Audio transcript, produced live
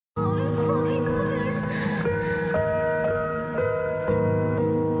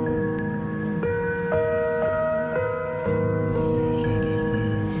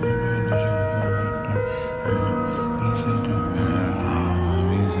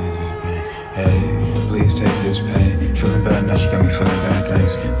Hey, please take this pain. Feeling bad now, she got me feeling bad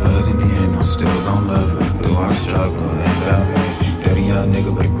things. But in the end, I'm still gon' love her. Through our struggle and bad pain. Dirty young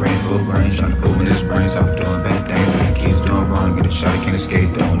nigga with a grain full of brains. Tryna put in his brain, stop doing bad things. When the kids doing wrong, get a shot, I can't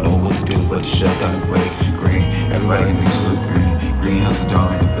escape. Don't know what to do but to shut down and break. Green, everybody in this look green. Greenhouse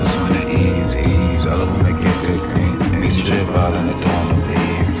dog and a pistol on the ease. All of them make it good green. And these trip out in the time to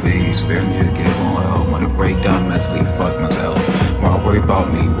leave. Please spare me a kid, won't help. Wanna break down mentally, fuck myself. While worry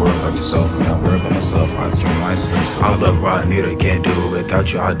about me, worry about yourself. When I worry about myself, I train myself. So I love what I need, I can't do it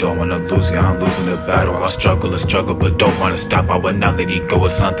without you. I don't wanna lose you, I'm losing the battle. I struggle, but don't wanna stop. I would not let you go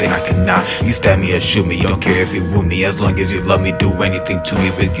with something I cannot. You stab me or shoot me, you don't care if you woo me. As long as you love me, do anything to me.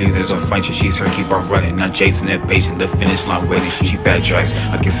 With you, there's a friendship, she's her, keep on running. I'm chasing it, pacing the finish line, waiting. She backtracks,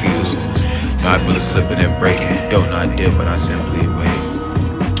 I confuse. Now I feel it slipping and breaking. Don't know I did, but I simply wait.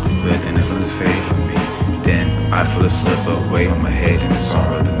 But then I feel this fade from me. Then I feel a slip away on my head and the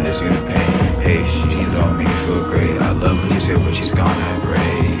sorrow, the misery and the pain. Hey, she don't make me feel great. I love what you said, but she's gone, I pray.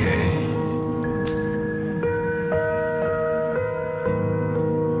 Hey.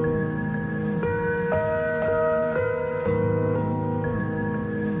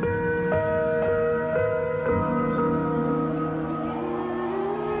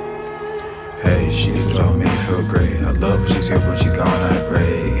 Hey, she's it all makes me feel great. I love what she's here when she's gone, I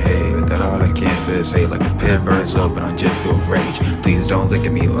pray. Hey, with that all I can't feel, say like a pit burns up and I just feel rage. Please don't look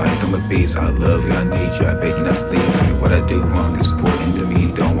at me like I'm a beast. I love you, I need you, I beg you not to leave. Tell me what I do wrong is important to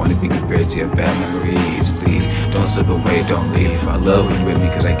me. Don't want to be compared to your bad memories. Please, don't slip away, don't leave. I love when you're with me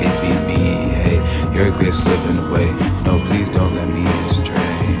cause I get to be me. Hey, you're a great slipping away. No, please don't let me astray.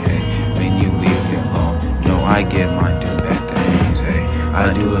 Hey, when you leave me alone, no, I get mine doing bad things. Hey,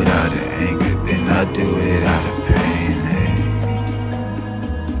 I do it out of anger, then I do it out of pain.